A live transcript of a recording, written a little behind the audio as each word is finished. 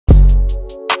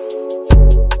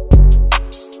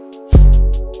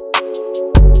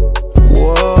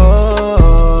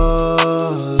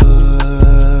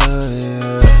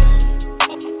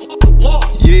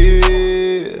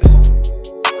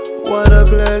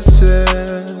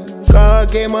blessing.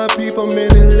 God gave my people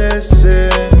many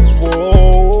lessons.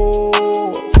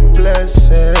 Whoa,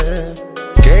 blessing.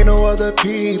 Gave no other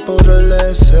people the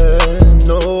lesson.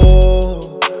 No,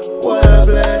 what a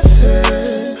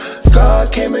blessing.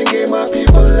 God came and gave my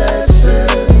people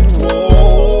lesson.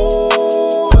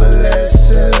 Whoa, a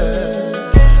lesson.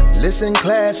 Listen,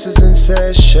 classes in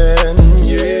session.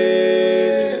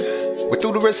 Yeah. We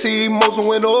threw the Red Sea, Moses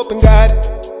went up and got it.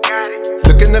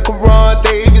 Look in the Quran,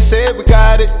 David said we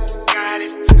got it.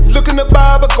 Look in the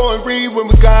Bible, go and read when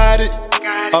we got it.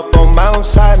 Up on Mount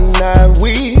Sinai,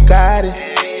 we got it.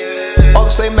 All the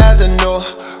same matter, no.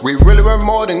 We really were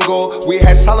more than gold. We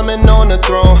had Solomon on the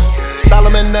throne.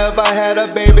 Solomon never had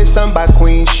a baby, son by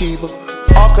Queen Sheba.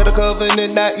 Ark of the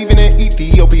Covenant, not even in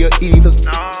Ethiopia either.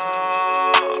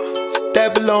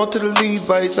 That belonged to the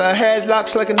Levites. I had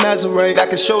locks like a Nazarite. I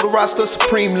could show the roster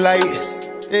supreme light.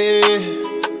 Yeah.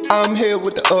 I'm here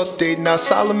with the update, now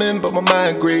Solomon, but my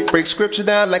mind great. Break scripture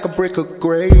down like a brick of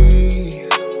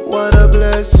grade. What a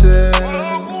blessing.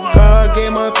 God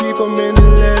gave my people many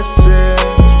lessons.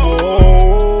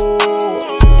 Whoa,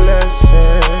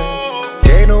 blessing.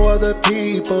 Gave no other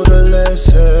people the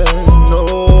lesson. No,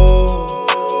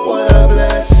 what a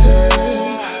blessing.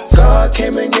 God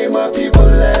came and gave my people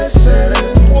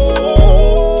lessons.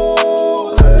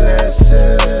 Whoa, a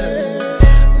lesson.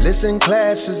 Listen,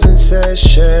 classes in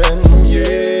session,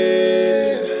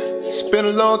 yeah. It's been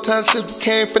a long time since we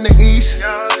came from the east.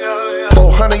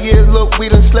 400 years, look, we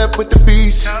done slept with the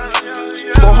beast.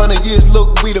 400 years,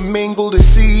 look, we done mingled the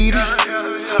seed.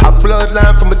 Our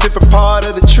bloodline from a different part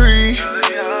of the tree.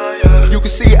 You can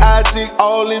see Isaac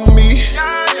all in me.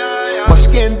 My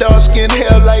skin dark, skin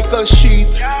hair like a sheep.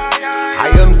 I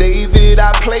am David,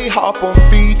 I play harp on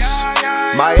beats.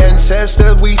 My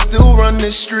ancestors, we still run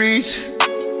the streets.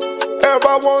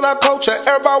 Everybody want our culture,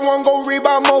 everybody want to go read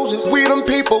about Moses. We them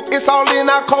people, it's all in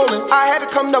our calling. I had to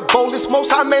come to boldest,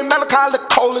 most I made Malachi the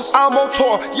coldest. I'm on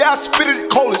tour, yeah I spit it the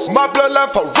coldest. My bloodline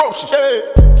ferocious, yeah.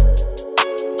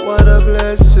 What a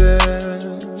blessing.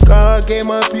 God gave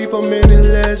my people many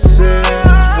lessons.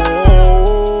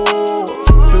 Whoa,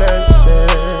 blessing.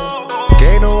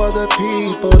 Gave no other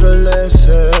people the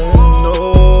lesson. No,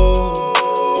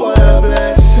 what a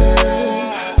blessing.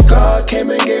 God came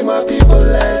and gave my people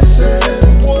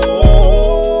lessons.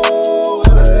 Whoa,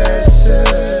 a lesson.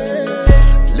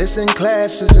 Listen,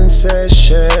 classes in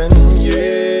session,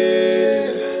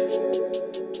 yeah.